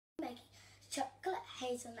chocolate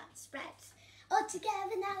hazelnut spreads. All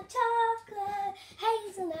together now, chocolate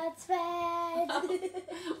hazelnut spreads.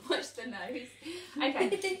 Watch the nose.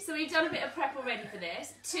 Okay, so we've done a bit of prep already for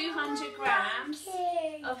this. 200 grams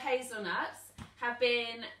of hazelnuts have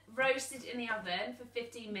been roasted in the oven for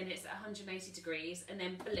 15 minutes at 180 degrees and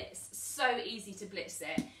then blitzed. So easy to blitz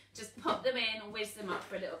it. Just pop them in, whiz them up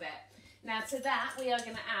for a little bit. Now to that we are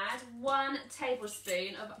going to add 1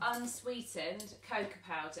 tablespoon of unsweetened cocoa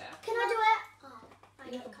powder. Can I do it?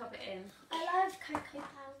 Oh, You can pop it in. I love cocoa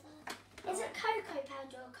powder. Is it cocoa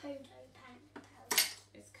powder or cocoa powder?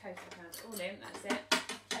 It's cocoa powder. All in, that's it.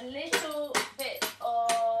 A little bit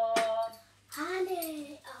of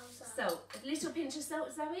honey. Oh, sorry. salt. A little pinch of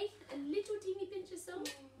salt, Zoe. A little teeny pinch of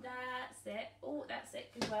salt. That's it. Oh, that's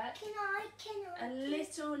it. Good work. Can I? A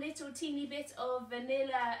little teeny bit of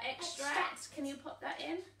vanilla extract. Can you pop that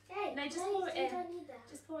in? Hey, No, just pour it in. I need that.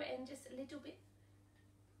 Just pour it in, just a little bit.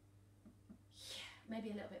 Yeah, maybe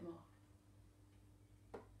a little bit more.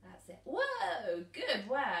 That's it. Whoa, good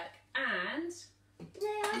work. And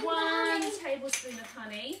Yeah, 1 tablespoon of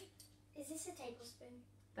honey. Is this a tablespoon?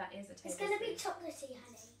 That is a tablespoon. It's going to be chocolatey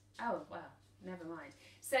honey. Oh, well, never mind.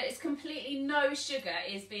 So it's completely no sugar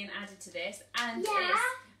is being added to this, and Yeah. it's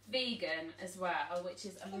vegan as well, which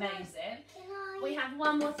is amazing. Can I? We have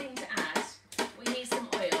one more thing to add. We need some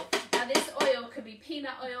oil. Now this oil could be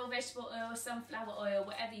peanut oil, vegetable oil, sunflower oil,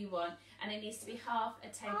 whatever you want, and it needs to be half a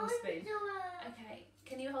tablespoon. Okay,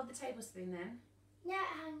 can you hold the tablespoon then? No.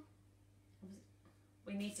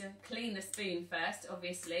 We need to clean the spoon first,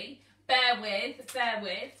 obviously. Bear with, bear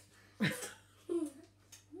with.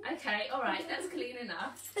 Okay, all right, that's clean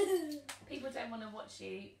enough. People don't want to watch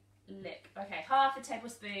you lick. Okay, half a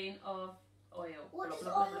tablespoon of oil. What Blah, does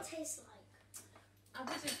blah, blah, oil blah. taste like? I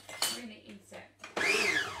wouldn't really eat it.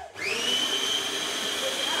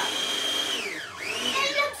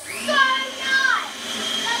 It looks so nice!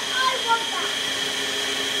 Like, I want that!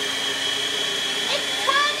 It's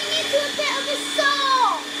turning into a bit of a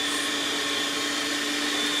sauce!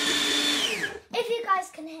 If you guys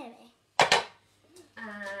can hear me.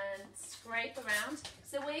 And scrape around.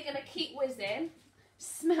 So we're going to keep whizzing.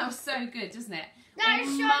 Smells so good, doesn't it? That we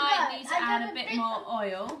is so might good. need to I add got a a bit big more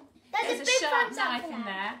oil. There's a big sharp thumbs up knife for in that.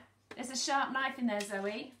 there. There's a sharp knife in there,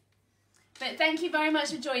 Zoe. But thank you very much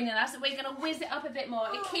for joining us. We're going to whiz it up a bit more.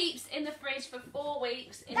 It keeps in the fridge for 4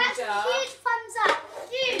 weeks in That's a a jar. huge thumbs up.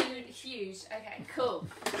 Huge. Huge. Okay, cool.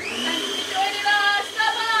 Thank you for joining us.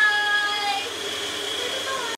 Bye-bye.